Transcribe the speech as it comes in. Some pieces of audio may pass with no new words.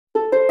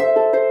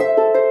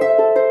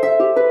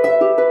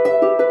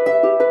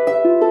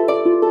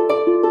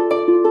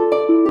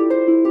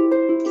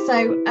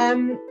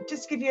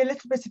just to give you a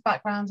little bit of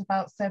background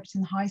about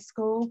Surbiton High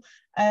School,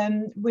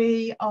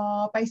 we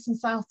are based in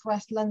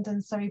southwest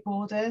London, Surrey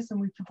borders, and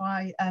we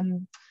provide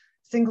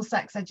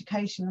single-sex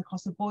education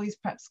across a boys'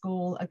 prep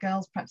school, a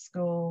girls' prep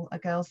school, a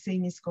girls'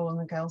 senior school,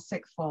 and a girls'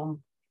 sixth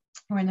form.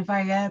 We're in a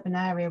very urban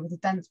area with a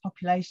dense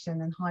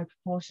population and high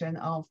proportion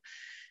of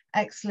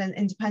excellent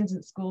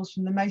independent schools,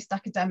 from the most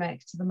academic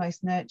to the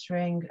most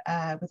nurturing,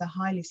 with a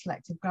highly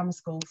selective grammar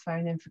school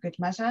thrown in for good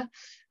measure,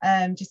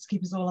 just to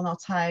keep us all on our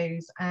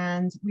toes.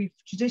 And we've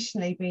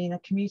traditionally been a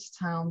commuter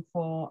town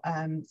for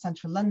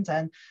central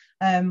London,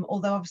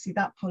 although obviously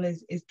that pull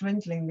is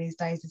dwindling these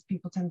days as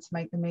people tend to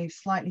make the move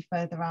slightly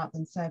further out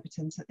than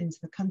Surbiton into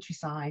the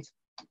countryside.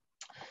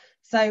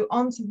 So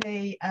onto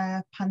the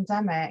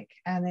pandemic,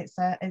 and it's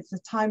a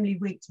timely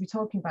week to be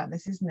talking about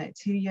this, isn't it?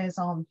 2 years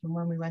on from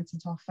when we went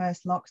into our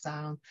first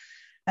lockdown.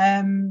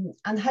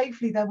 And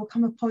hopefully there will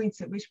come a point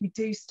at which we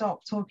do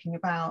stop talking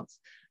about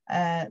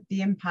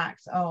the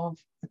impact of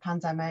the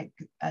pandemic,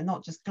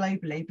 not just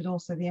globally, but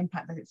also the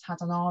impact that it's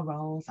had on our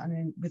roles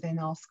and within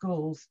our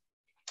schools.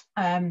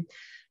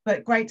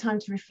 But great time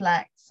to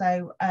reflect.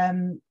 So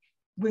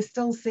we're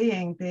still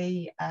seeing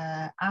the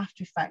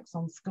after effects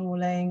on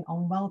schooling,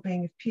 on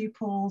well-being of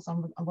pupils,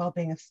 on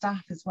well-being of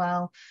staff as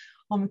well,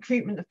 on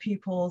recruitment of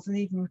pupils, and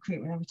even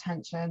recruitment and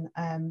retention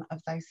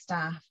of those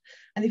staff.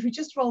 And if we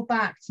just roll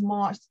back to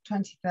March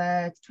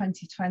 23rd,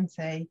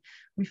 2020,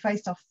 we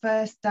faced our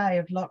first day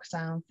of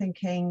lockdown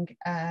thinking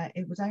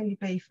it would only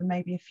be for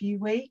maybe a few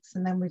weeks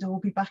and then we'd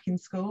all be back in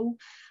school.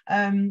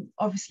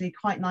 Obviously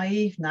quite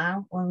naive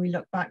now when we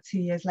look back 2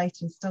 years later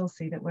and still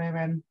see that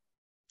we're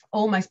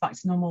almost back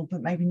to normal,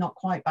 but maybe not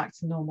quite back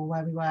to normal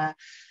where we were.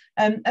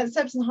 At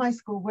Surbiton High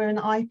School, we're an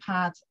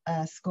iPad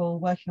school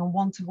working on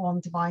one-to-one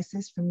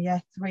devices from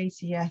year 3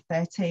 to year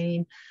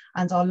 13,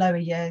 and our lower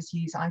years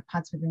use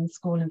iPads within the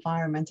school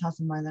environment as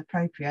and when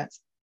appropriate.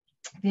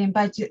 The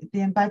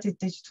embedded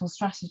digital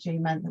strategy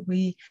meant that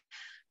we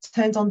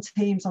turned on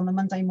Teams on the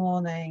Monday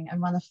morning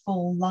and ran a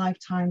full live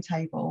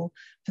timetable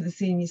for the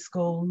senior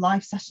school,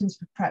 live sessions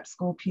for prep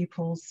school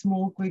pupils,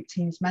 small group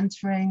teams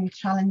mentoring,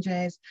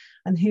 challenges,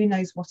 and who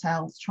knows what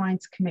else, trying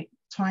to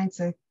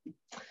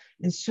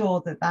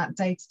ensure that that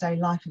day-to-day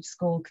life of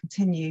school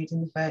continued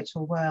in the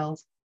virtual world.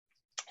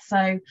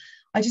 So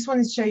I just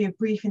wanted to show you a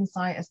brief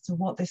insight as to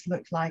what this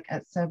looked like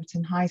at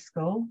Surbiton High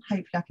School.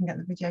 Hopefully I can get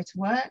the video to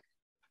work.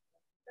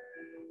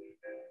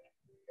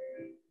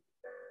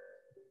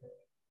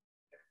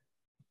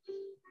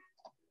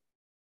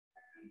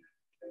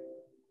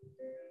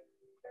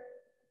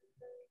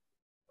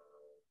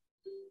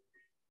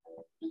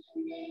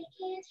 Make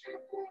it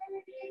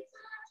happen, it's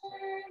our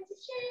time to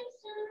change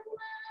the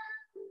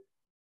world.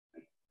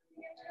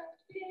 We have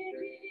to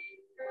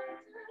believe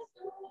that our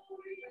story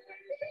will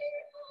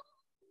live on.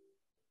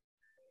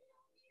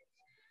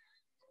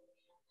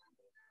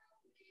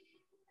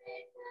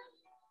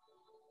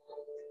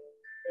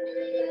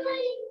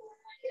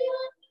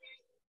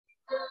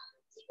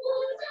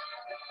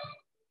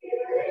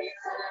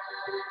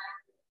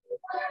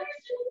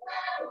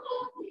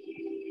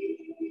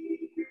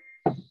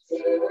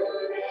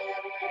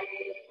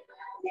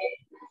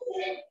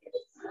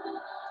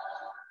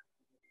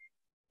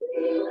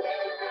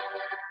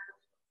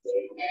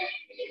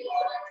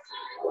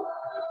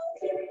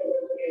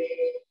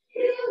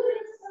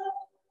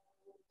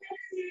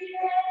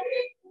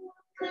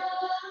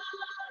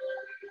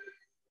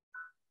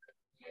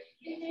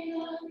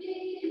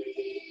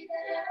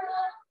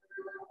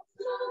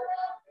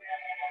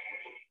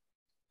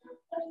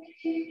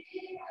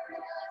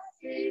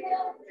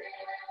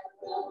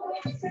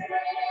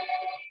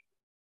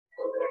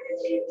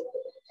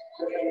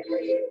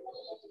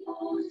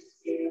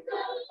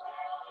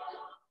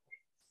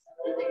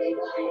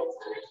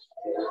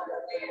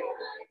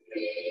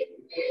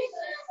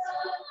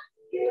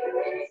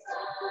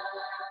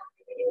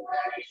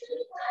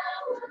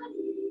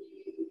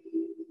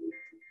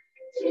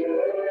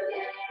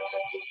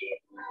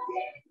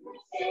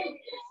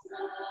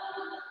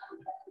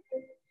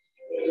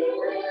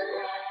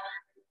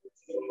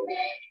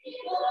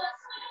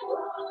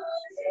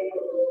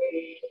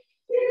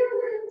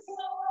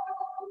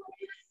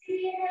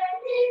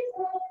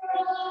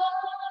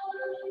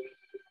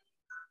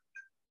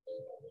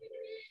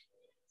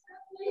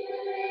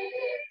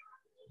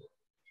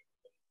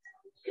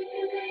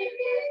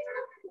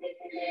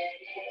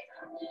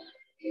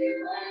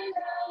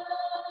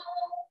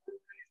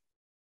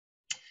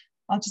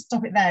 I'll just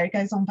stop it there. It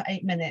goes on for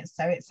 8 minutes,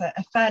 so it's a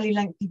fairly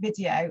lengthy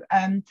video,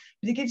 but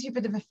it gives you a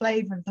bit of a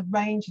flavour of the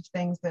range of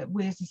things that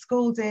we as a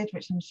school did,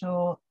 which I'm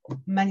sure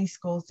many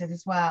schools did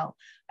as well.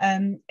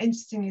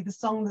 Interestingly, the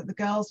song that the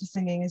girls were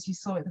singing, as you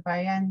saw at the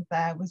very end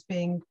there, was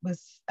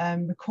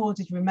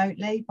recorded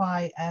remotely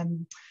by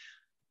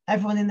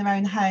everyone in their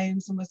own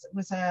homes, and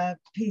was a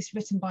piece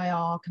written by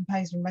our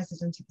composer and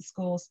resident at the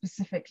school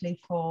specifically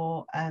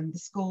for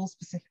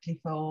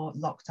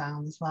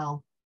lockdown as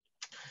well.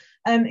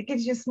 It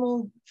gives you a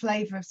small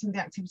flavour of some of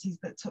the activities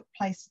that took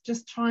place,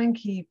 just try and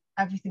keep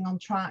everything on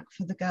track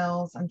for the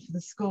girls and for the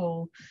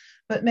school.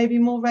 But maybe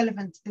more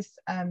relevant to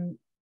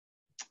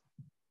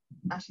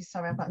actually,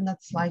 sorry, I've got another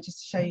slide just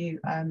to show you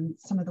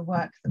some of the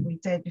work that we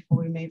did before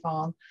we move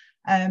on.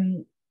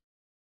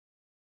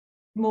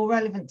 More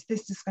relevant to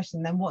this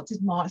discussion then, what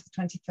did March the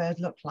 23rd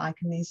look like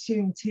in the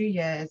ensuing 2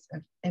 years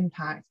of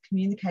impact,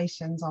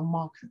 communications on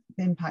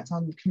the impact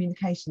on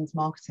communications,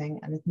 marketing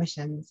and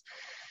admissions?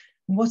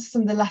 And what are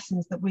some of the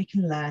lessons that we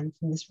can learn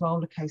from this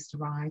roller coaster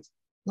ride?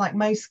 Like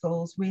most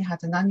schools, we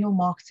had an annual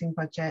marketing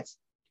budget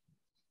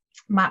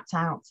mapped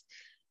out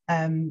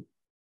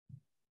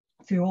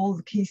through all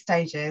the key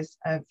stages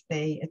of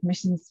the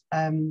admissions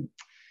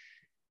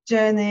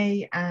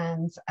journey,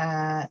 and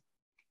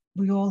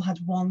we all had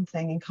one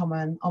thing in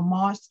common. On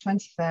March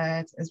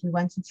 23rd, as we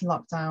went into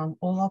lockdown,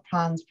 all our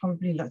plans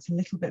probably looked a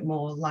little bit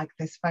more like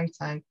this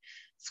photo.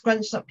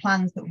 Scrunched up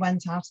plans that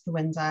went out of the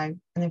window,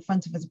 and in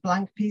front of us a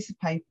blank piece of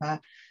paper,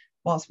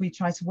 whilst we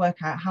tried to work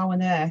out how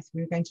on earth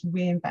we were going to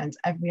reinvent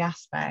every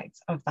aspect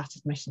of that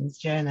admissions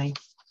journey.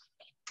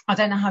 I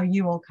don't know how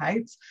you all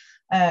coped.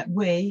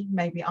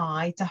 Maybe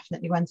I,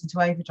 definitely went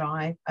into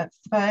overdrive at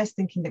first,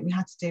 thinking that we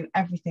had to do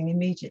everything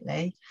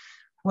immediately,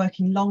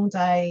 working long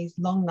days,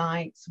 long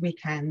nights,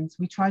 weekends.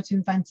 We tried to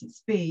invent at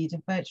speed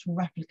a virtual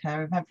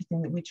replica of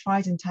everything that we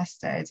tried and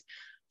tested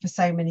for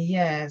so many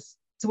years.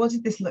 So what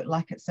did this look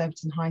like at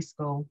Surbiton High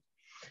School?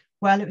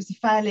 Well, it was a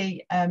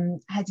fairly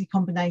heady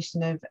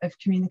combination of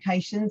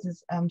communications,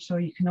 as I'm sure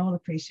you can all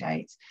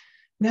appreciate.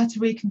 We had to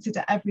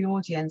reconsider every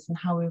audience and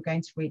how we were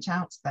going to reach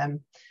out to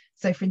them.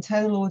 So for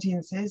internal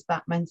audiences,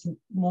 that meant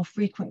more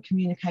frequent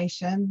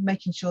communication,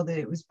 making sure that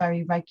it was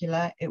very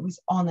regular, it was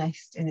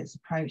honest in its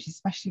approach,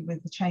 especially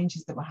with the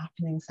changes that were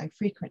happening so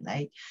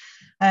frequently.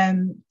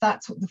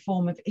 That took the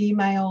form of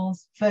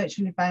emails,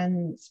 virtual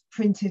events,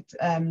 printed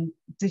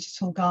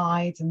digital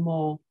guides and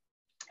more.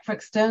 For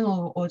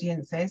external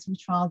audiences, we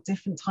trialled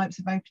different types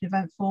of open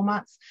event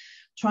formats,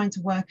 trying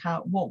to work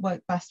out what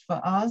worked best for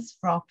us,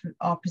 for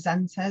our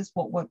presenters,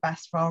 what worked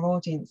best for our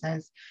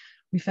audiences.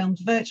 We filmed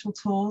virtual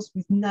tours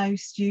with no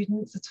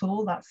students at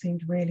all. That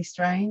seemed really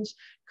strange.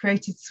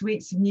 Created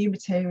suites of new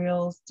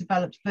materials,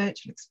 developed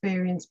virtual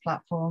experience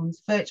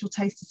platforms, virtual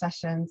taster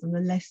sessions, and the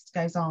list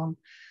goes on.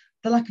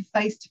 The lack of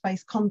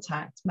face-to-face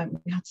contact meant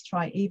we had to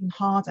try even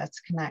harder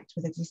to connect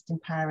with existing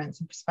parents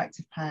and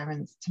prospective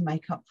parents to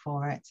make up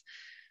for it.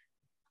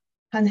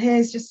 And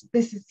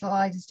this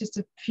slide is just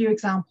a few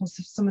examples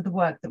of some of the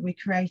work that we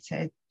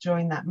created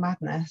during that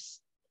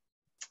madness.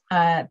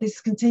 This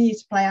continued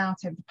to play out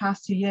over the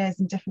past 2 years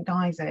in different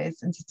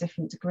guises and to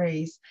different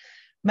degrees.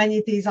 Many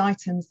of these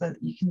items that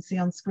you can see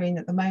on screen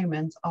at the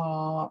moment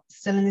are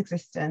still in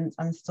existence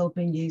and are still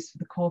being used for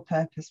the core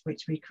purpose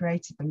which we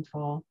created them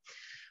for.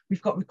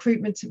 We've got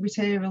recruitment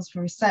materials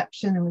for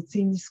reception and with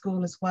senior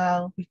school as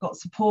well. We've got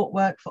support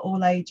work for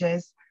all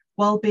ages,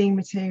 wellbeing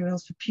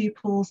materials for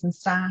pupils and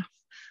staff,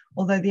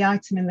 although the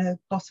item in the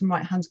bottom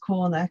right hand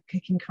corner,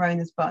 kicking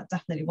Corona's butt,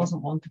 definitely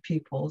wasn't one for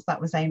pupils. That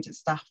was aimed at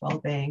staff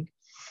wellbeing.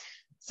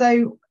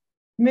 So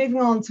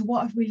moving on to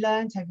what have we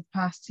learned over the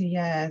past 2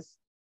 years?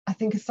 I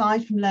think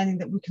aside from learning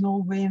that we can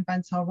all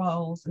reinvent our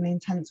roles and the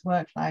intense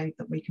workload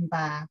that we can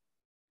bear,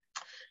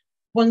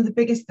 one of the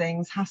biggest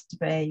things has to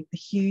be the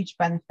huge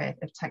benefit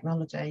of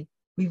technology.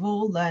 We've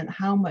all learned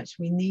how much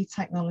we need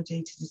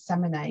technology to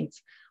disseminate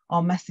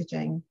our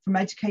messaging, from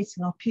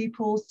educating our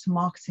pupils to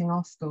marketing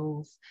our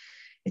schools.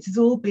 It has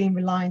all been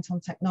reliant on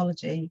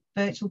technology,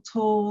 virtual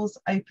tours,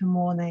 open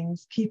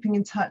mornings, keeping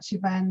in touch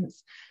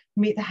events,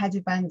 meet the head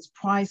events,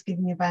 prize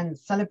giving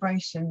events,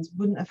 celebrations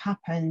wouldn't have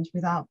happened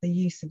without the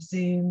use of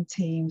Zoom,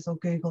 Teams or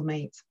Google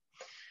Meet.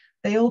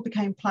 They all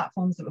became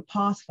platforms that were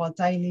part of our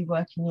daily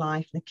working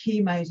life and a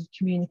key mode of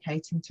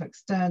communicating to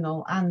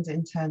external and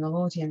internal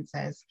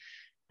audiences.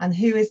 And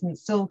who isn't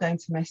still going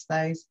to miss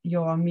those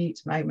you're on mute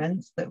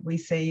moments that we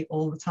see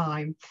all the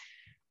time?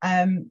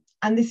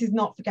 And this is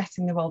not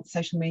forgetting the role that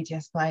social media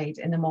has played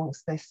in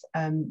amongst this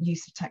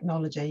use of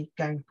technology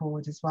going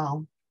forward as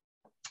well.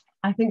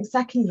 I think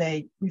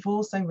secondly, we've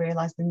also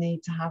realised the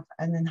need to have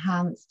an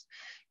enhanced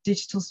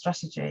digital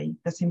strategy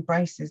that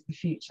embraces the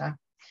future.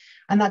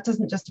 And that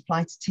doesn't just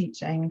apply to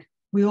teaching.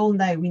 We all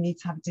know we need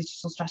to have a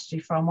digital strategy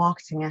for our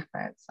marketing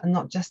efforts, and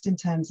not just in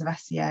terms of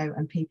SEO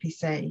and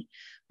PPC,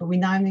 but we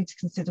now need to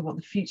consider what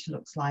the future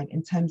looks like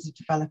in terms of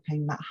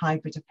developing that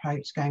hybrid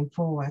approach going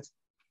forward.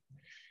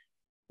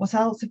 What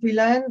else have we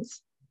learned?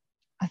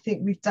 I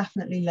think we've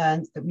definitely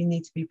learned that we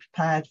need to be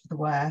prepared for the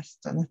worst.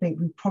 And I think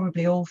we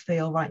probably all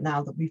feel right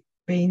now that we've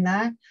been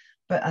there,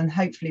 and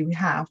hopefully we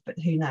have, but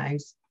who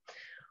knows?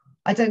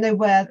 I don't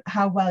know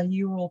how well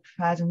you were all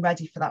prepared and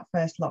ready for that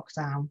first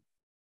lockdown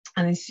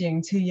and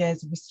ensuing 2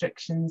 years of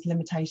restrictions,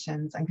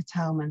 limitations and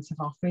curtailment of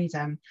our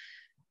freedom.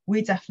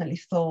 We definitely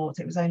thought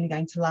it was only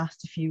going to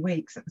last a few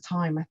weeks at the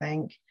time, I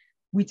think.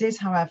 We did,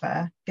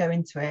 however, go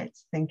into it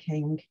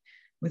thinking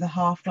with a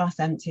half glass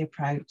empty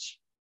approach,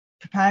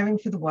 preparing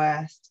for the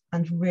worst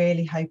and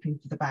really hoping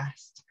for the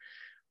best.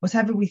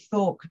 Whatever we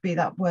thought could be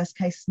that worst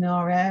case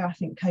scenario, I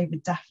think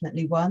COVID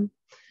definitely won,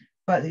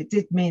 but it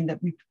did mean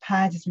that we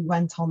prepared as we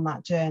went on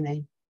that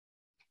journey.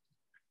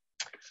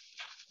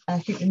 And I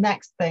think the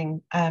next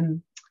thing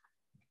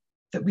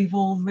that we've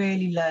all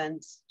really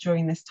learned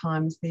during this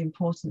time is the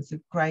importance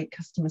of great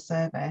customer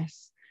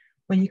service.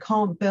 When you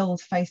can't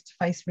build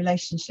face-to-face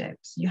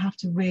relationships, you have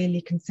to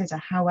really consider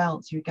how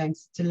else you're going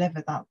to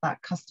deliver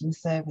that customer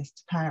service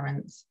to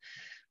parents.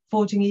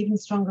 Forging even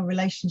stronger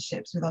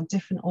relationships with our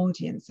different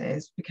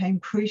audiences became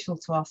crucial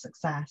to our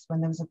success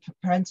when there was a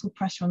parental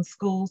pressure on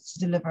schools to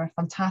deliver a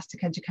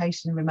fantastic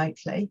education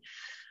remotely,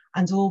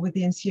 and all with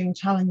the ensuing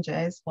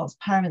challenges, whilst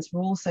parents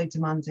were also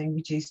demanding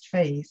reduced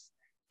fees.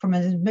 From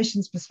an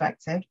admissions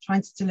perspective,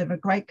 trying to deliver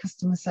great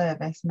customer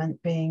service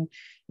meant being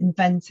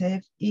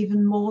inventive,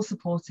 even more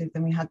supportive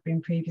than we had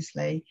been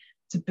previously,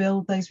 to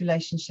build those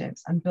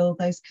relationships and build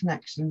those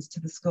connections to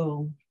the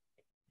school.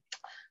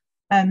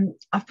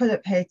 I've put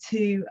up here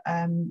two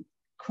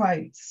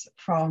quotes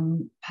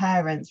from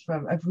parents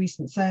of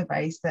recent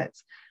surveys that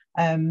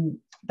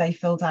they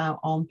filled out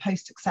on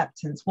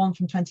post-acceptance, one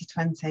from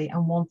 2020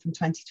 and one from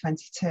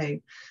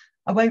 2022.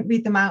 I won't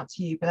read them out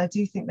to you, but I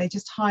do think they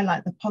just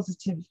highlight the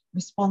positive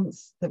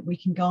response that we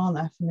can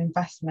garner from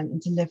investment in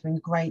delivering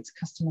great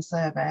customer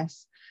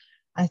service.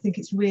 I think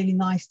it's really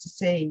nice to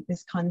see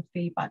this kind of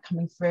feedback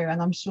coming through,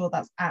 and I'm sure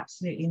that's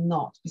absolutely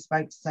not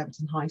bespoke to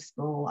Surbiton High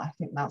School. I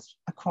think that's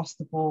across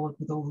the board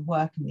with all the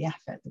work and the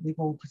effort that we've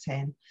all put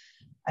in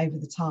over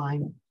the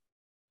time.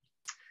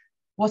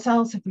 What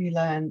else have we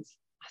learned?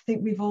 I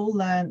think we've all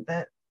learned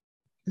that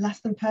less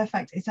than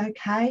perfect is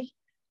okay,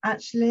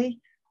 actually,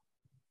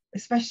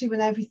 especially when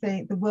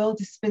the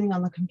world is spinning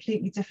on a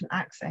completely different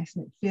axis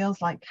and it feels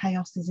like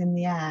chaos is in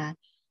the air.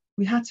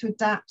 We had to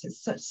adapt at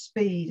such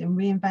speed and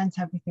reinvent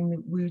everything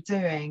that we were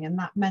doing, and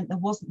that meant there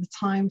wasn't the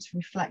time to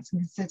reflect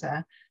and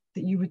consider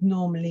that you would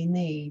normally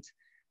need.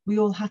 We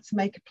all had to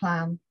make a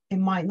plan. It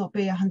might not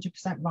be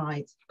 100%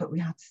 right, but we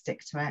had to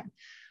stick to it.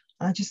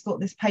 And I just thought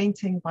this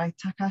painting by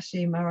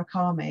Takashi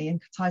Murakami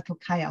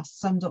entitled Chaos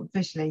summed up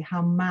visually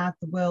how mad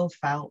the world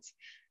felt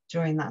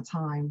during that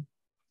time.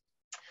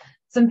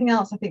 Something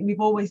else I think we've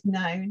always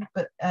known,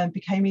 but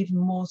became even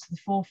more to the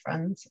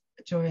forefront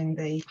during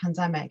the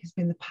pandemic, has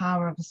been the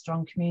power of a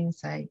strong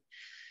community.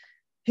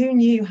 Who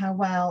knew how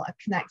well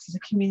connected a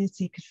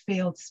community could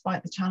feel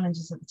despite the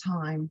challenges at the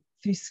time?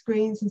 Through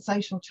screens and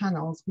social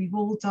channels, we've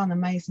all done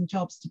amazing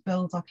jobs to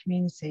build our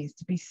communities,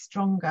 to be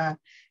stronger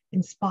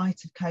in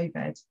spite of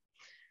COVID.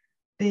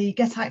 The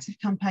Get Active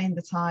campaign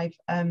that I've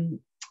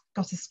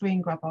got a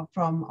screen grab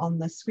from on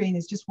the screen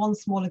is just one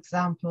small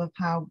example of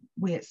how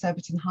we at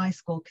Surbiton High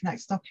School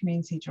connected our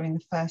community during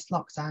the first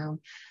lockdown.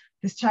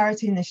 This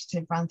charity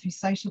initiative ran through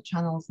social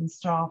channels and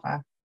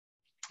Strava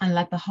and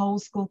led the whole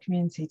school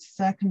community to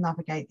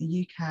circumnavigate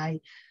the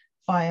UK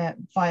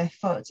via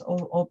foot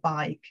or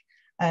bike,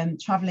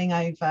 travelling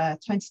over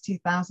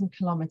 22,000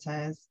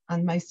 kilometres,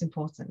 and most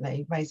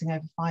importantly, raising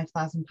over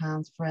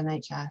 £5,000 for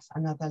NHS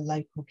and other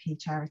local key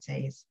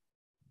charities.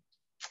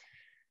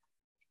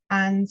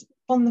 And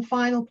one of the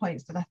final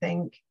points that I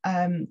think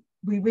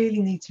we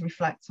really need to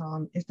reflect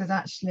on is that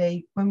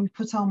actually, when we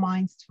put our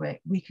minds to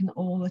it, we can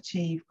all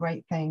achieve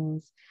great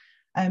things.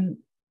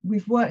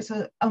 We've worked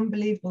at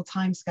unbelievable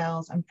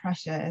timescales and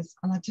pressures,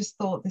 and I just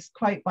thought this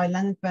quote by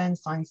Leonard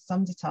Bernstein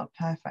summed it up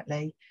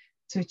perfectly.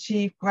 To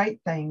achieve great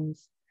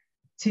things,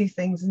 two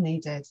things are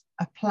needed: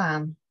 a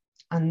plan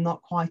and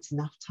not quite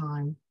enough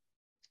time.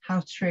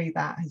 How true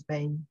that has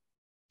been.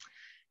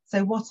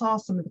 So what are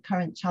some of the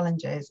current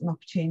challenges and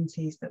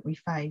opportunities that we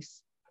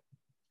face?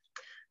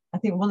 I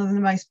think one of the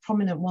most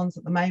prominent ones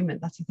at the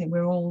moment that I think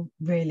we're all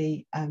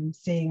really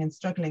seeing and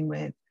struggling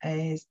with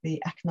is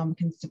the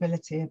economic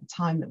instability of the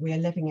time that we are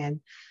living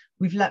in.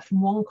 We've leapt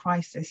from one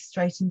crisis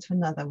straight into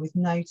another with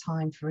no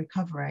time for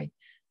recovery.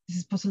 This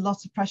has put a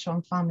lot of pressure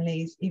on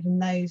families, even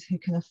those who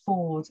can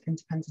afford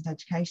independent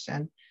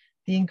education.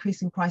 The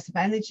increasing price of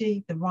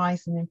energy, the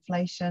rise in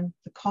inflation,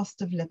 the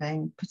cost of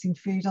living, putting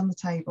food on the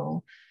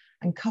table,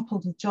 and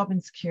coupled with job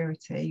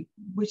insecurity,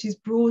 which is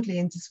broadly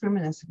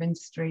indiscriminate of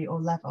industry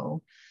or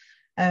level,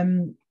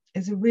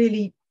 is a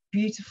really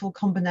beautiful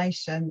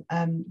combination,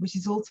 which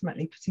is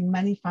ultimately putting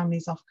many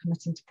families off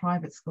committing to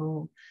private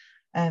school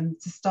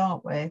to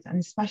start with, and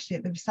especially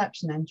at the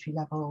reception entry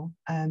level.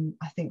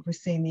 I think we're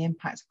seeing the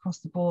impact across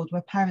the board,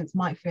 where parents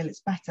might feel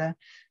it's better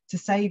to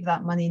save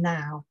that money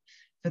now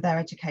for their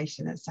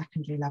education at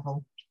secondary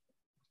level.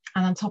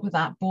 And on top of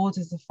that,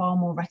 boarders are far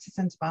more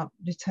reticent about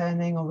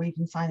returning or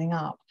even signing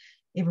up,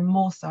 even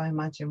more so, I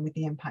imagine, with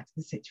the impact of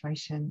the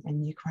situation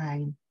in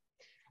Ukraine.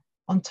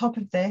 On top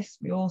of this,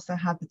 we also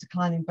have the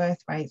decline in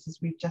birth rates, as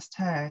we've just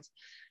heard.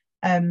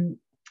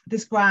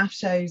 This graph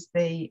shows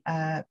the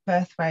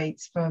birth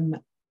rates from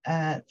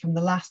the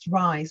last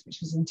rise, which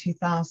was in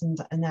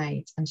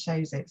 2008, and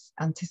shows its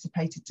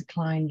anticipated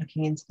decline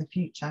looking into the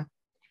future.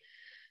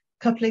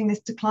 Coupling this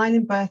decline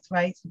in birth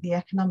rates with the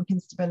economic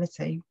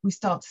instability, we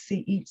start to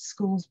see each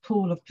school's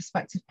pool of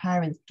prospective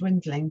parents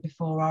dwindling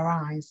before our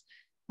eyes.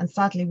 And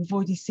sadly, we've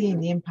already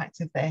seen the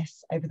impact of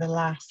this over the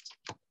last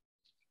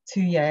 2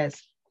 years,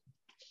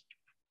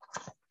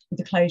 with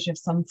the closure of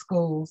some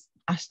schools: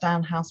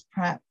 Ashdown House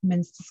Prep,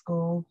 Minster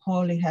School,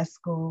 Hawleyhurst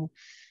School,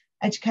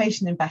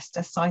 Education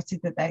investors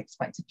cited that they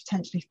expected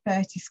potentially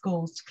 30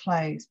 schools to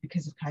close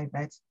because of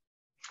COVID.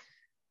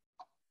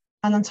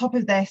 And on top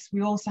of this,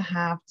 we also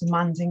have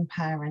demanding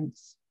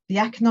parents. The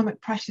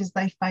economic pressures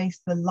they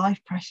face, the life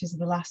pressures of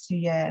the last 2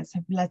 years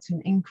have led to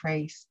an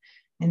increase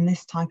in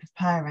this type of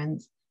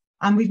parent.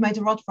 And we've made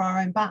a rod for our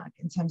own back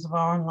in terms of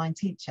our online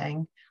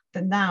teaching,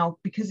 that now,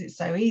 because it's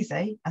so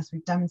easy, as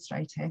we've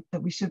demonstrated,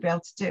 that we should be able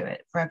to do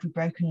it for every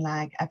broken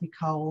leg, every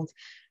cold,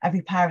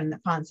 every parent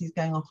that fancies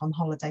going off on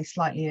holiday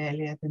slightly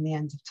earlier than the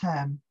end of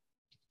term.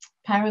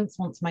 Parents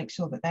want to make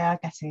sure that they are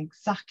getting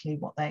exactly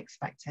what they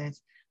expected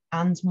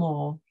and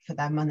more for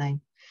their money.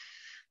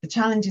 The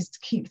challenge is to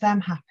keep them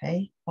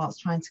happy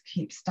whilst trying to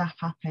keep staff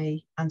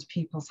happy and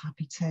pupils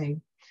happy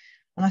too.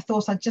 And I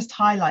thought I'd just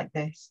highlight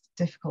this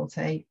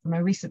difficulty from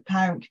a recent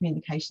parent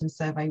communication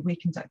survey we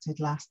conducted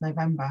last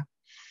November.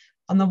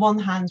 On the one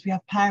hand, we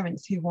have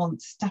parents who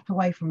want to step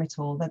away from it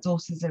all. Their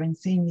daughters are in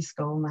senior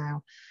school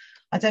now.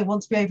 I don't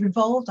want to be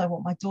over-involved. I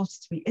want my daughter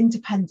to be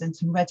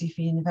independent and ready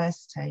for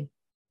university.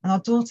 And our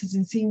daughter's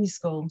in senior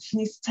school. She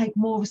needs to take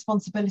more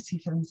responsibility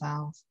for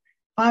themselves.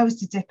 If I was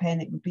to dip in,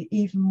 it would be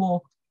even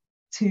more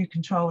too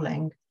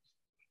controlling.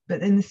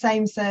 But in the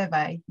same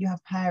survey, you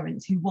have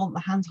parents who want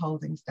the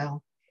hand-holding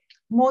still.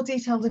 More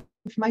detailed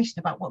information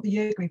about what the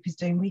year group is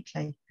doing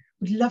weekly.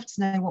 Would love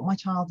to know what my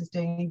child is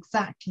doing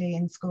exactly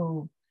in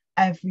school,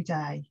 every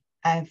day,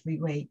 every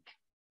week.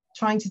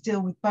 Trying to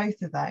deal with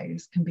both of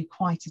those can be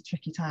quite a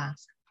tricky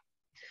task.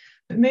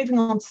 But moving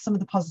on to some of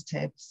the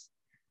positives,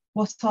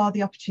 what are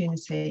the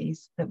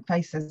opportunities that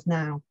face us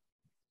now?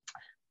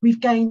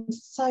 We've gained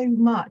so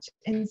much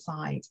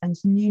insight and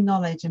new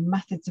knowledge and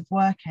methods of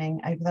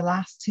working over the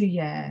last 2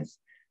 years.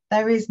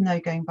 There is no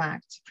going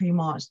back to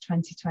pre-March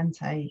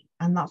 2020,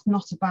 and that's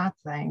not a bad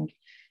thing.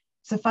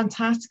 It's a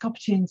fantastic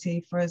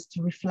opportunity for us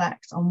to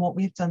reflect on what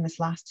we've done this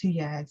last 2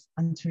 years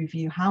and to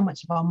review how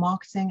much of our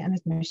marketing and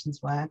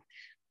admissions work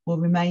will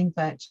remain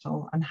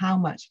virtual and how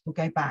much will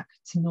go back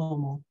to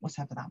normal,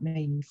 whatever that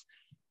means.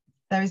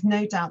 There is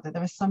no doubt that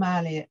there are some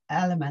early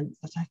elements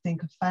that I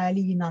think are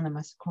fairly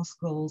unanimous across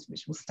schools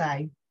which will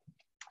stay.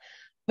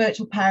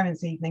 Virtual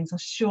parents' evenings are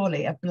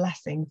surely a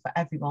blessing for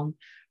everyone.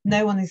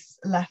 No one is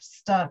left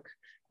stuck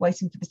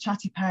waiting for the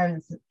chatty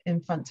parents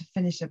in front to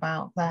finish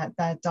about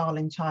their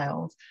darling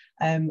child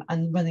and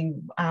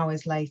running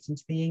hours late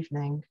into the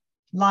evening.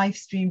 Live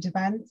streamed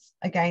events,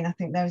 again, I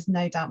think there is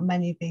no doubt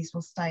many of these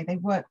will stay. They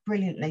work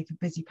brilliantly for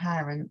busy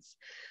parents.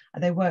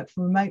 They work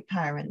for remote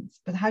parents,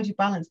 but how do you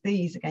balance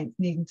these against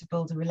needing to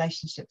build a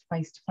relationship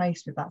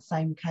face-to-face with that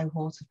same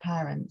cohort of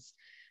parents?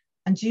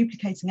 And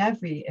duplicating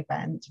every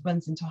event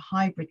runs into a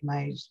hybrid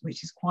mode,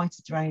 which is quite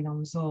a drain on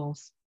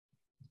resource.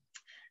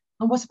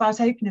 And what about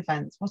open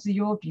events? What are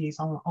your views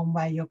on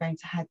where you're going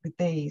to head with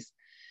these?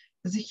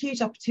 There's a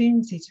huge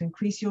opportunity to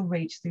increase your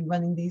reach through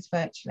running these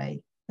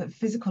virtually, but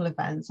physical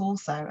events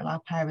also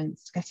allow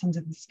parents to get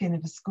under the skin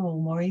of a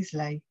school more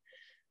easily.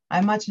 I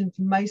imagine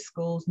for most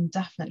schools, and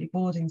definitely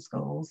boarding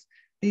schools,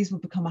 these will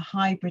become a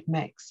hybrid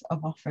mix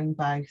of offering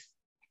both.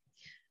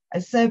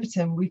 At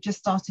Surbiton, we've just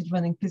started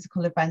running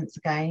physical events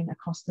again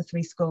across the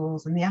 3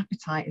 schools, and the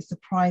appetite is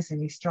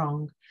surprisingly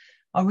strong.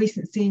 Our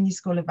recent senior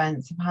school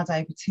events have had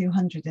over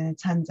 200 in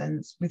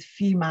attendance with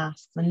few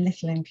masks and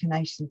little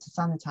inclination to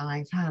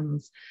sanitise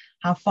hands.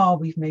 How far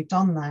we've moved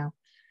on now.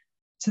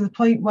 To the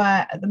point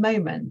where at the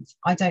moment,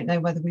 I don't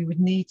know whether we would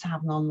need to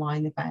have an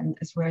online event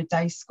as we're a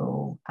day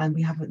school, and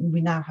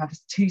we now have a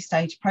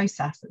 2-stage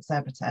process at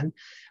Surbiton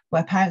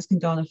where parents can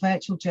go on a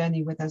virtual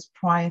journey with us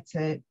prior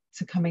to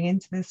coming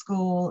into the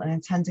school and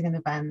attending an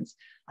event,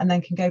 and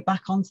then can go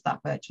back onto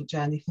that virtual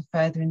journey for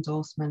further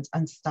endorsement,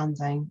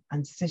 understanding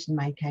and decision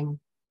making.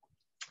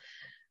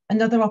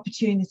 Another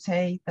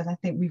opportunity that I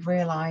think we've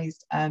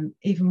realised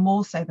even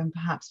more so than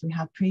perhaps we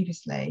had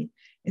previously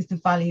is the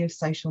value of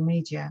social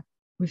media.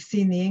 We've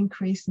seen the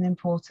increase in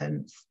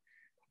importance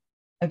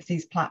of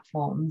these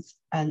platforms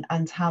and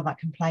how that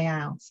can play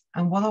out.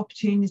 And what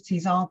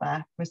opportunities are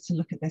there for us to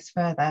look at this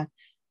further?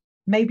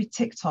 Maybe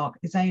TikTok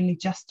is only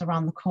just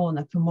around the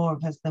corner for more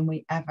of us than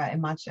we ever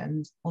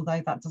imagined,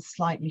 although that does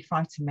slightly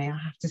frighten me, I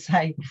have to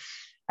say.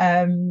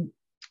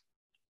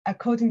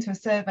 According to a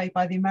survey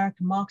by the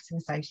American Marketing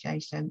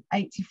Association,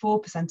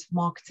 84% of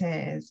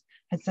marketeers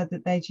had said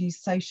that they'd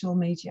used social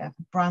media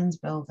for brand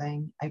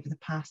building over the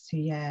past 2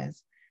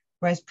 years.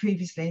 Whereas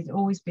previously it's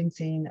always been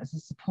seen as a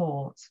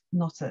support,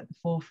 not at the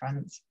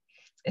forefront.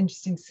 It's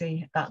interesting to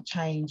see that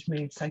change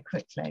move so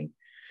quickly.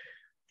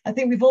 I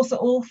think we've also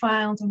all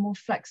found a more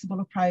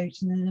flexible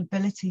approach and an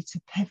ability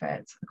to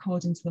pivot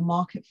according to the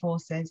market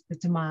forces, the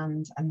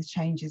demand and the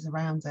changes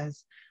around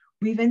us.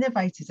 We've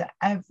innovated at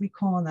every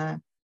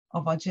corner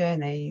of our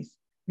journeys.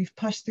 We've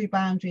pushed through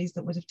boundaries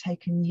that would have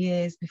taken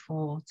years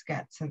before to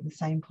get to the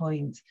same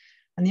point.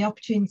 And the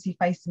opportunity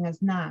facing us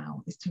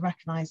now is to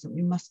recognise that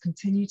we must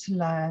continue to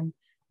learn,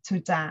 to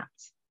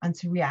adapt and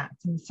to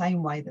react in the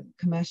same way that the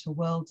commercial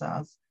world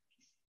does.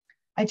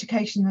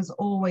 Education has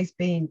always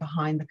been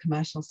behind the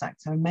commercial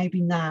sector, and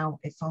maybe now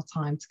it's our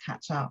time to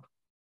catch up.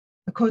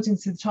 According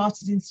to the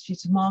Chartered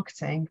Institute of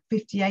Marketing,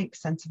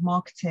 58% of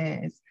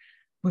marketeers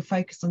we're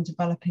focused on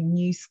developing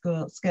new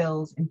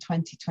skills in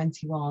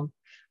 2021.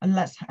 And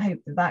let's hope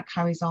that that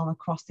carries on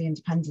across the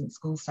independent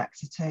school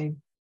sector too.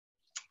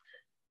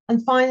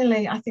 And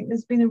finally, I think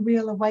there's been a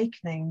real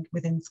awakening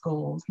within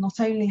schools, not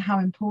only how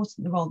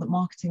important the role that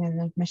marketing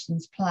and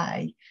admissions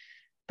play,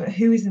 but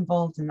who is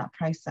involved in that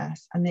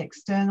process and the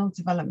external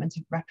development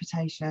of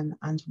reputation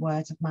and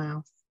word of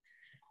mouth.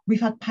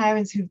 We've had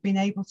parents who've been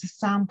able to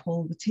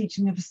sample the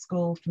teaching of a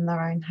school from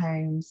their own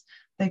homes.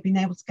 They've been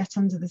able to get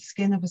under the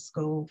skin of a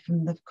school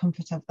from the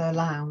comfort of their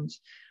lounge.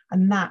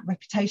 And that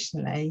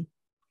reputationally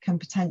can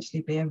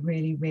potentially be a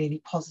really,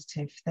 really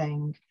positive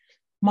thing.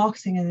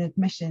 Marketing and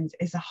admissions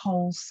is a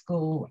whole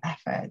school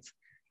effort.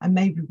 And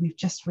maybe we've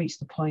just reached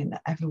the point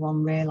that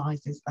everyone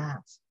realises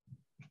that.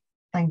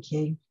 Thank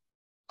you.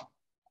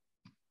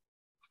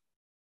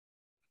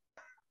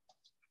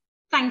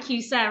 Thank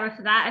you, Sarah,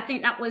 for that. I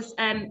think that was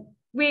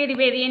really,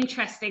 really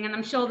interesting, and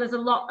I'm sure there's a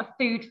lot of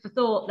food for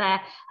thought there.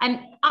 And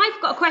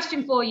I've got a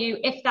question for you,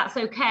 if that's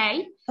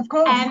okay. Of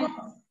course.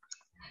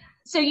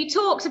 So you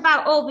talked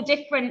about all the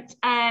different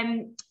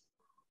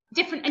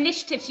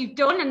initiatives you've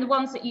done, and the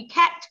ones that you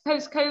kept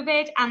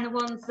post-COVID and the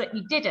ones that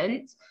you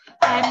didn't.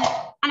 And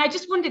I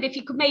just wondered if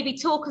you could maybe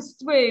talk us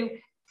through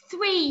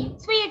three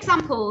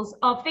examples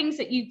of things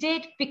that you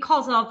did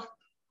because of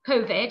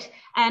COVID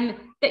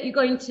that you're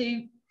going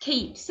to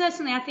keep.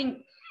 Certainly, I think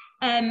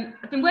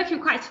I've been working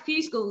with quite a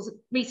few schools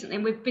recently,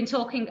 and we've been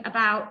talking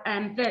about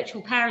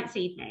virtual parents'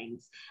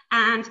 evenings.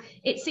 And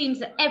it seems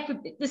that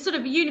there's sort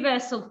of a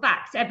universal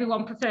fact,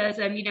 everyone prefers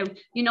them. You know,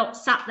 you're not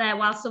sat there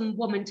while some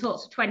woman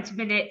talks for 20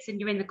 minutes and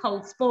you're in the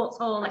cold sports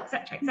hall,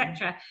 etc.,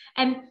 etc.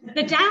 And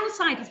the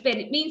downside has been,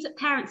 it means that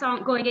parents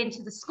aren't going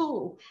into the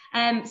school.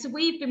 So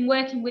we've been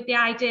working with the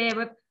idea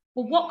of,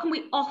 well, what can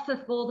we offer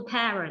for the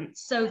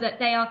parents so that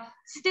they are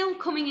still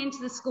coming into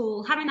the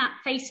school, having that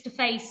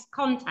face-to-face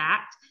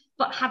contact,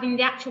 but having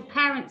the actual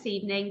parents'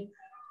 evening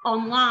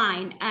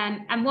online.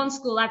 And one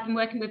school I've been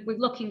working with, we're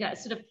looking at a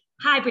sort of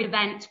hybrid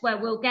event where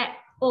we'll get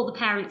all the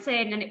parents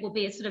in, and it will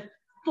be a sort of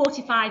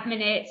 45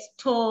 minutes,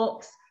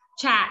 talks,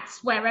 chats,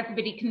 where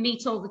everybody can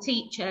meet all the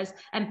teachers,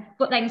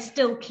 but then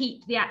still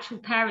keep the actual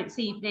parents'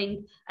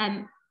 evening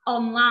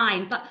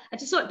online. But I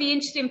just thought it'd be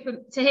interesting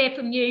to hear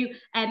from you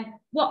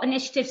what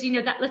initiatives, you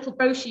know, that little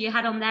brochure you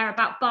had on there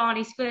about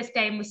Barney's first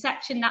day in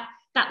reception,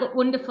 that looked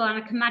wonderful,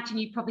 and I can imagine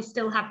you probably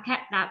still have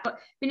kept that, but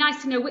it'd be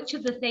nice to know which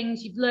of the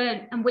things you've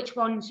learned and which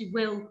ones you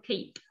will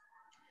keep.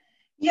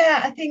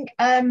 Yeah, I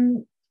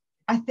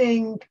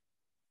think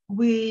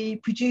we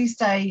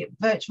produced a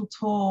virtual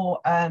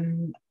tour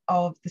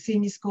of the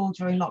senior school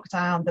during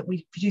lockdown that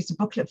we produced a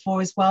booklet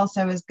for as well.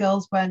 So as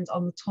girls went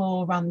on the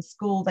tour around the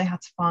school, they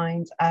had to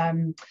find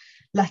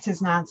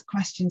letters and answer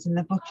questions in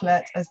the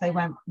booklet as they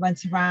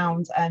went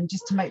around,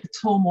 just to make the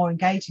tour more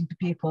engaging for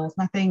pupils.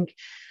 And I think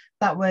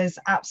that was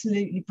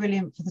absolutely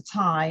brilliant for the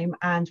time,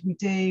 and we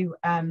do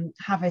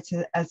have it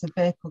as a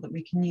vehicle that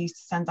we can use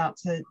to send out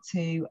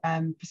to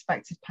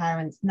prospective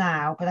parents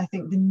now. But I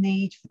think the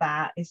need for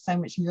that is so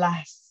much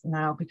less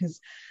now, because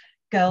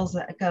girls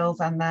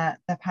and their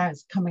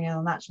parents are coming in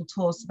on actual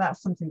tours. So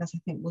that's something that I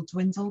think will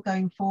dwindle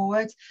going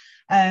forward.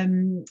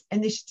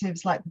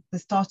 Initiatives like the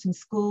Starting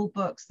School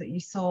books that you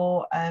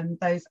saw,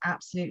 those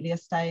absolutely are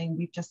staying.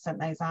 We've just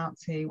sent those out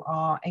to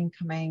our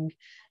incoming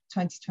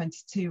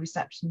 2022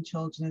 reception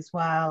children as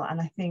well, and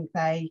I think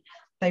they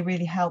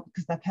really help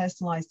because they're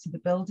personalised to the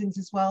buildings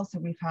as well. So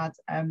we've had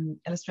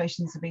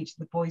illustrations of each of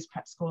the boys'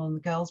 prep school and the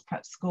girls'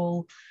 prep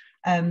school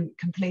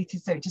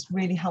completed, so it just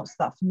really helps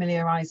that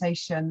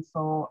familiarisation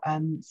for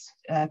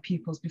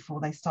pupils before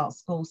they start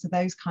school. So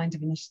those kind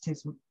of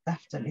initiatives will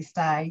definitely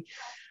stay.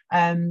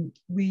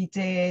 We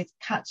did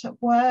catch-up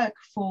work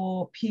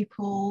for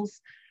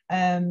pupils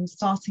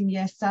starting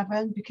year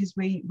 7, because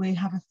we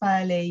have a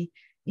fairly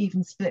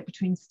even split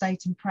between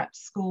state and prep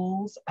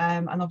schools,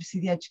 and obviously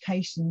the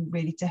education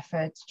really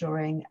differed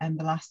during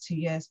the last 2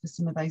 years for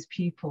some of those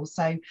pupils.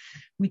 So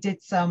we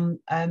did some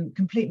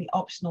completely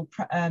optional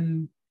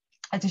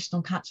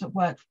additional catch-up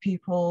work for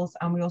pupils,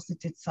 and we also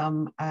did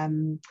some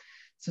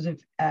sort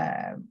of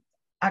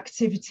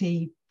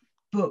activity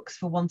books,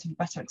 for want of a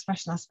better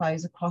expression, I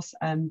suppose, across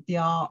the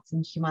arts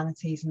and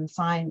humanities and the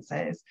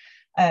sciences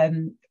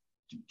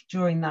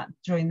during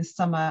the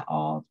summer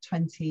of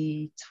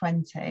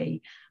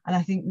 2020. And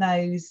I think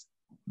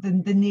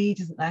the need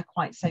isn't there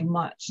quite so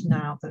much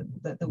now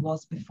that there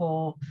was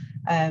before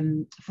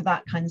for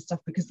that kind of stuff,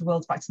 because the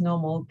world's back to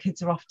normal.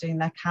 Kids are off doing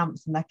their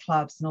camps and their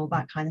clubs and all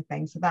that kind of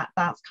thing, so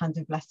that's kind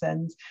of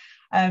lessened.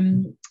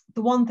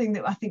 The one thing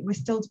that I think we're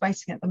still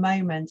debating at the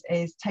moment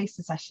is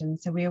taster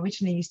sessions. So we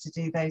originally used to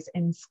do those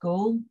in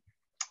school,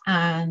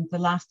 and the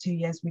last 2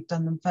 years we've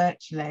done them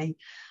virtually.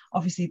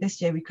 Obviously this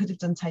year we could have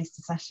done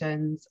taster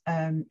sessions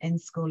in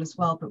school as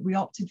well, but we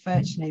opted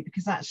virtually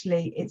because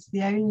actually it's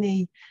the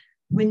only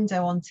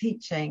window on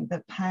teaching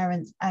that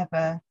parents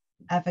ever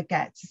ever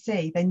get to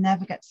see. They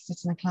never get to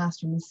sit in a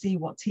classroom and see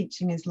what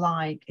teaching is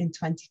like in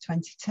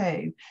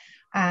 2022.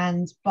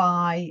 And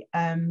by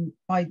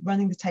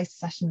running the taster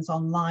sessions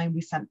online,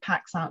 we sent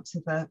packs out to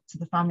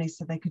the families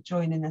so they could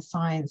join in a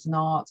science and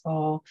art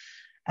or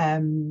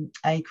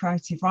a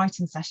creative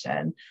writing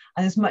session.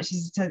 And as much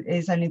as it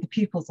is only the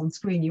pupils on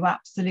screen, you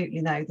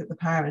absolutely know that the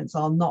parents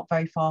are not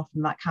very far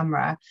from that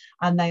camera,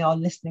 and they are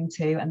listening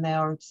to and they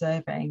are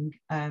observing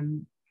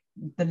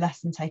the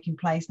lesson taking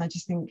place. And I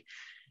just think,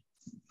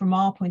 from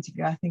our point of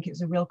view, I think it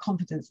was a real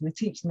confidence in the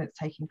teaching that's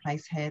taking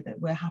place here that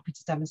we're happy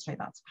to demonstrate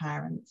that to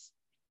parents.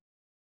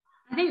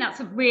 I think that's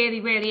a really,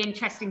 really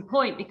interesting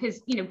point,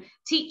 because, you know,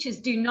 teachers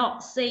do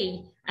not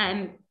see,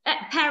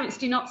 parents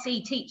do not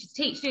see teachers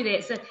teach, do they?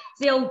 It's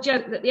the old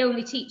joke that the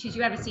only teachers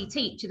you ever see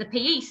teach are the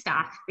PE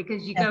staff,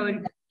 because you go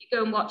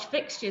and watch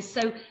fixtures.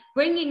 So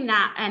bringing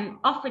that,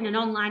 offering an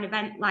online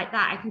event like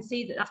that, I can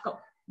see that that's got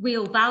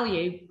real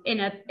value in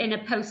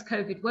a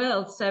post-COVID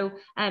world. So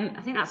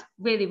I think that's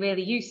really,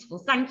 really useful.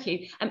 Thank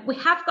you. We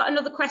have got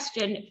another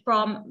question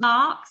from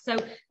Mark. So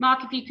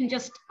Mark, if you can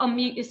just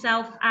unmute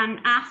yourself and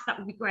ask, that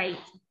would be great.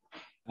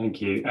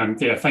 Thank you.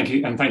 Yeah, thank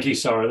you. And thank you,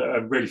 Sarah. I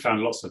really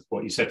found lots of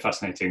what you said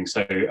fascinating.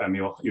 So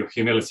your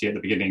humility at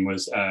the beginning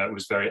was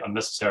very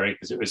unnecessary,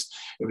 because it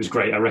was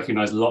great. I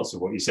recognised lots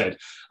of what you said.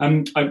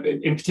 In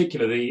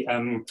particular,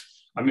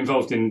 I'm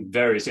involved in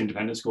various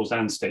independent schools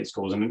and state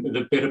schools, and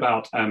the bit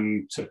about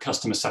sort of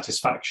customer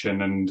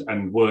satisfaction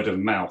and word of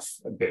mouth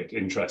a bit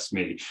interests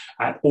me.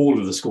 At all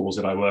of the schools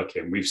that I work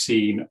in, we've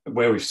seen,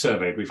 where we've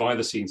surveyed, we've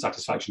either seen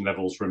satisfaction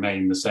levels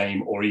remain the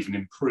same or even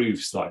improve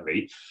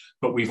slightly,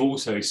 but we've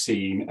also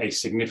seen a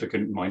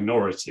significant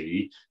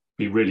minority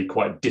be really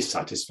quite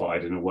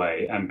dissatisfied in a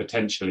way, and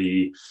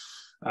potentially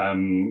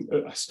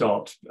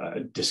start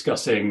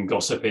discussing,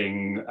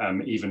 gossiping,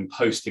 even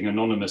posting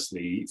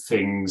anonymously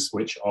things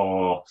which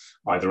are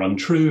either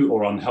untrue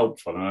or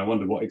unhelpful. And I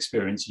wonder what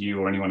experience you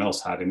or anyone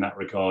else had in that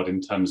regard,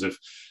 in terms of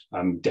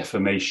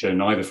defamation,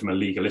 either from a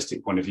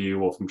legalistic point of view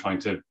or from trying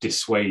to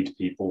dissuade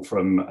people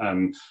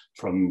from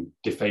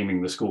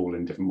defaming the school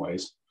in different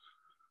ways.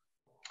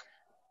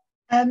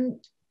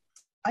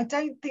 I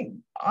don't think,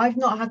 I've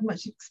not had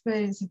much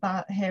experience of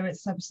that here at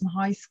Surbiton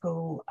High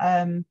School.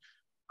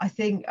 I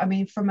think, I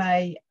mean, from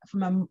a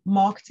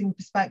marketing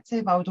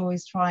perspective, I would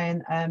always try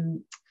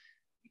and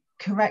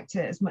correct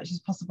it as much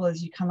as possible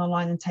as you can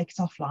online, and take it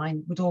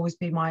offline would always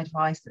be my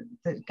advice,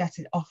 that get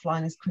it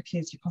offline as quickly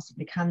as you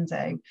possibly can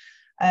do.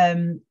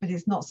 But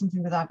it's not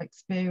something that I've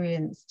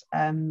experienced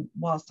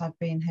whilst I've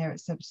been here at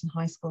Surbiton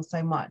High School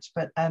so much.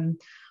 But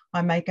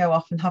I may go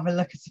off and have a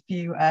look at a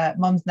few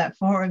Mumsnet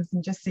forums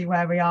and just see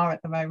where we are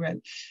at the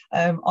moment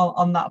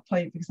on that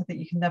point, because I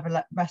think you can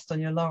never rest on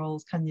your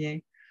laurels, can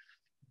you?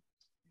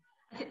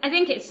 I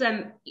think it's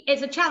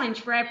a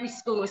challenge for every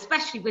school,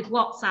 especially with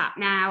WhatsApp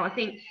now. I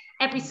think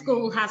every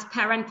school has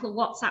parental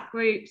WhatsApp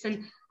groups,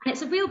 and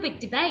it's a real big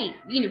debate.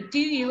 You know, do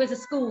you as a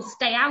school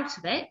stay out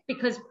of it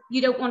because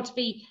you don't want to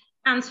be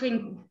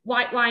answering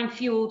white wine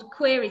fueled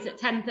queries at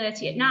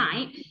 10:30 at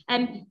night?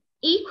 And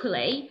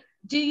equally,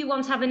 do you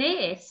want to have an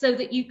ear so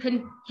that you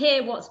can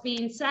hear what's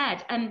being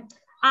said? And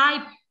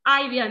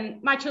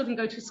my children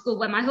go to a school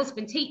where my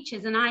husband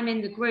teaches, and I'm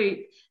in the group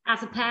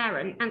as a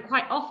parent, and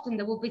quite often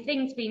there will be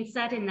things being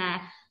said in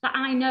there that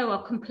I know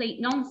are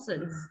complete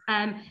nonsense,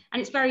 and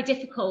it's very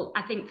difficult,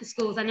 I think, for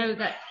schools. I know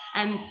that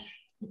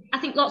I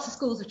think lots of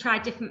schools have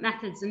tried different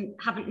methods and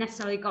haven't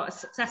necessarily got a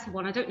successful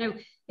one. I don't know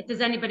if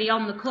there's anybody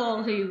on the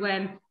call who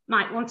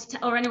might want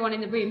to, or anyone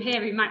in the room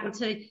here who might want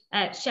to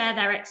share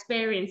their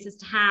experience as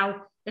to how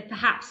they've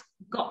perhaps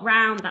got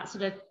round that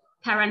sort of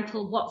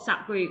parental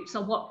WhatsApp groups,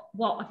 or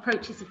what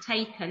approaches have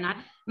taken.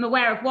 I'm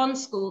aware of one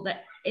school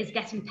that is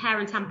getting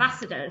parent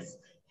ambassadors,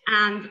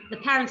 and the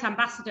parent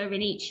ambassador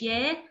in each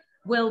year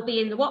will be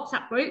in the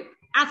WhatsApp group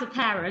as a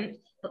parent,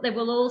 but they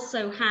will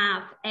also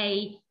have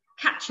a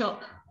catch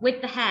up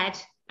with the head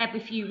every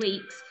few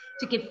weeks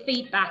to give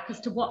feedback as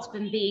to what's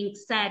been being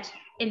said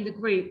in the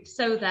group,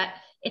 so that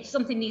if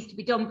something needs to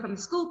be done from a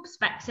school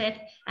perspective,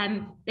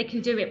 they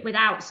can do it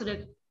without sort of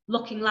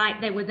looking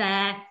like they were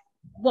there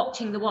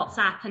watching the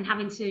WhatsApp and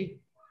having to,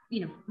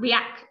 you know,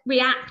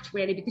 react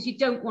really, because you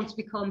don't want to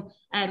become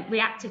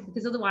reactive,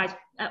 because otherwise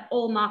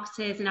all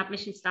marketers and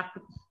admission staff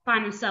could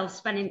find themselves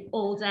spending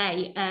all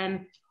day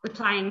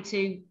replying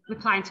to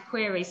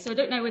queries. So I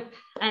don't know if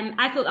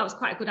I thought that was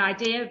quite a good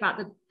idea about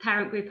the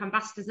parent group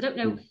ambassadors. I don't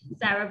know,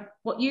 Sarah,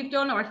 what you've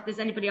done, or if there's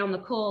anybody on the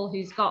call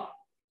who's got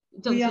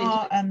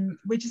done.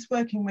 We're just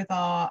working with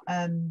our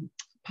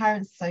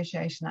Parents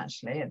Association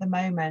actually at the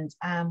moment,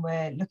 and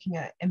we're looking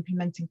at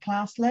implementing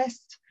class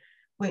list,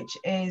 which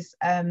is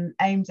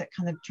aimed at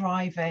kind of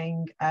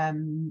driving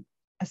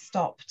a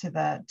stop to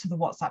the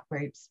WhatsApp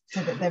groups,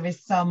 so that there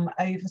is some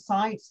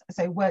oversight.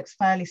 So it works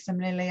fairly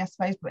similarly, I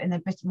suppose, but in a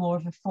bit more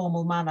of a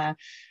formal manner.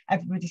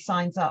 Everybody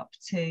signs up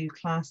to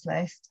class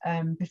list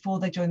before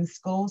they join the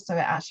school, so it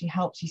actually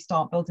helps you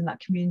start building that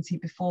community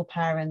before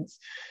parents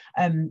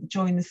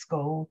join the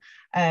school.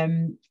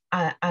 And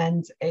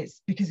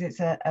it's because it's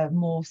a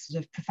more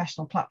sort of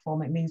professional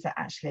platform, it means that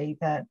actually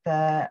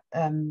the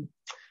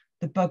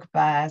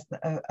bugbears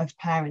of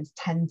parents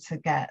tend to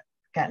get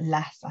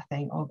less, I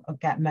think, or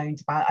get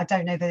moaned about. I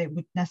don't know that it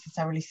would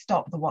necessarily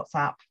stop the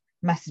WhatsApp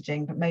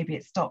messaging, but maybe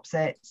it stops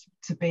it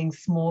to being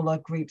smaller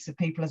groups of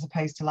people as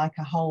opposed to like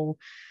a whole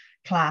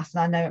class.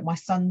 And I know at my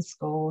son's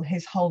school,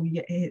 his whole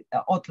year is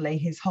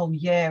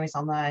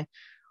on a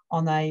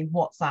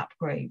WhatsApp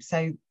group.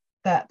 So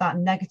that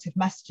negative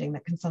messaging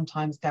that can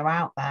sometimes go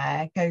out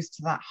there goes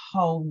to that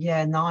whole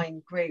year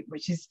 9 group,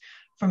 which is,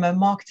 from a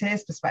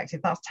marketeer's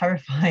perspective, that's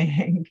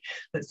terrifying.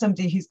 That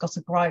somebody who's got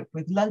a gripe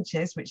with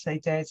lunches, which they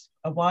did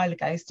a while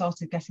ago,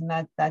 started getting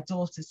their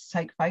daughters to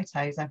take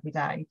photos every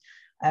day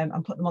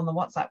and put them on the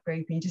WhatsApp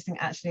group. And you just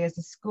think, actually, as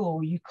a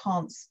school, you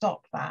can't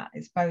stop that.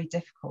 It's very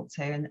difficult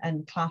to,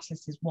 and class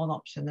list is one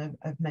option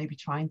of maybe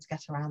trying to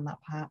get around that,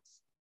 perhaps.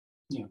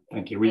 Yeah,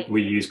 thank you.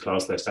 We use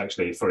class list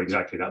actually for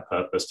exactly that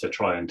purpose, to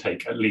try and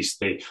take at least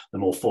the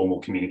more formal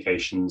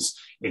communications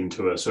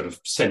into a sort of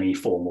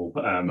semi-formal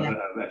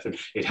method.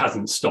 It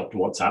hasn't stopped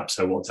WhatsApp,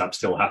 so WhatsApp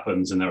still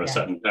happens, and there are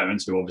certain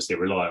parents who obviously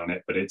rely on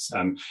it, but it's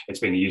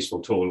been a useful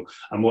tool.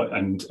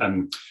 And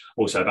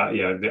also about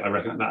I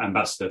reckon that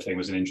ambassador thing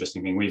was an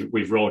interesting thing.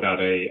 We've rolled out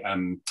a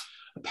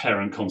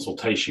parent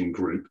consultation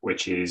group,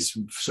 which is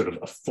sort of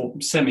a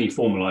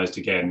semi-formalized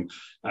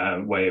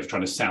way of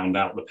trying to sound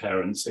out the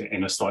parents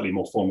in a slightly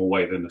more formal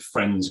way than the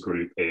friends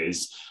group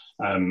is,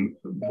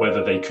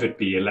 whether they could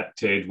be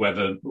elected,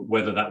 whether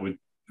it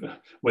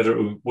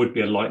would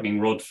be a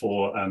lightning rod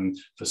for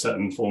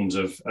certain forms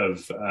of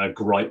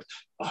gripe.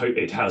 I hope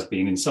it has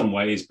been in some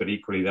ways, but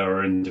equally there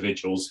are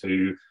individuals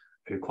who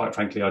quite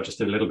frankly are just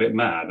a little bit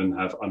mad and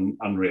have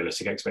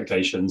unrealistic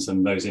expectations,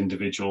 and those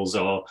individuals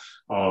are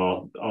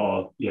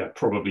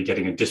probably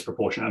getting a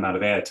disproportionate amount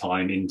of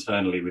airtime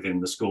internally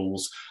within the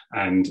schools,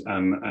 and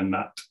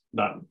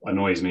that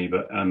annoys me,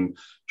 but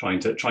trying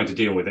to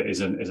deal with it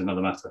is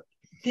another matter.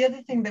 The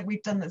other thing that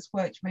we've done that's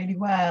worked really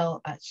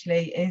well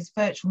actually is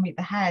virtual Meet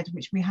the Head,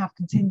 which we have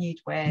continued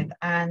with,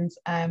 and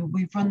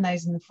we've run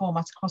those in the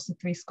format across the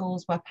 3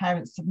 schools where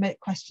parents submit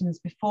questions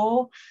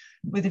before,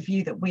 with a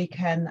view that we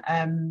can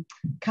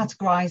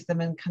categorise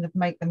them and kind of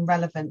make them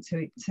relevant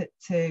to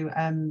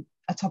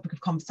a topic of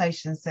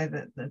conversation, so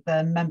that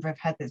the member of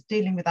head that's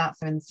dealing with that,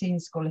 so in the senior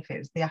school, if it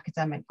was the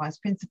academic vice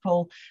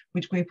principal,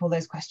 we'd group all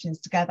those questions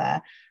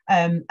together,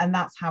 and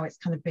that's how it's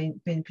kind of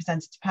been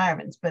presented to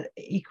parents. But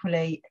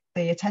equally,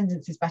 the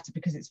attendance is better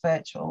because it's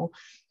virtual,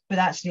 but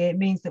actually it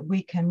means that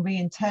we can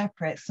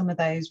reinterpret some of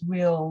those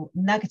real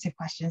negative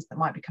questions that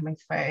might be coming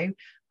through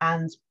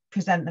and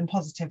present them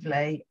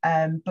positively,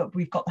 but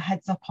we've got the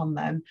heads up on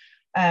them.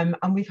 And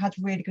we've had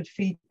really good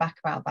feedback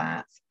about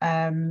that,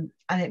 and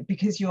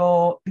because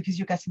you're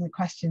getting the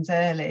questions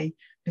early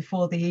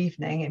before the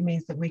evening, it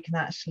means that we can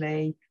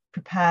actually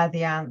prepare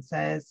the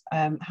answers,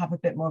 have a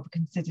bit more of a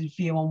considered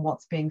view on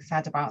what's being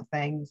said about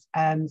things,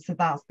 so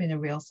that's been a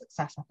real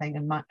success, I think,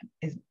 and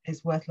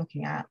is worth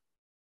looking at.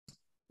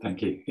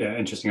 Thank you. Yeah,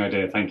 interesting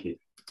idea. Thank you.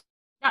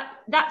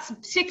 That's a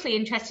particularly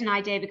interesting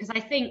idea, because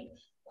I think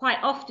quite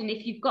often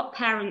if you've got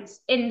parents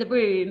in the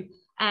room,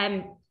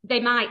 they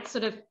might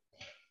sort of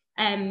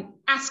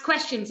ask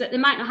questions that they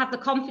might not have the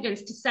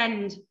confidence to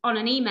send on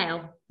an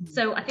email.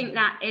 So I think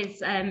that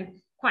is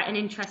quite an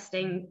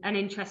interesting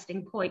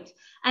point.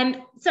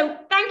 So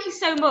thank you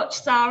so much,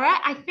 Sarah.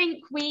 I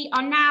think we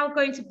are now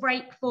going to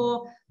break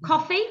for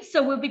coffee.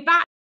 So we'll be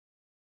back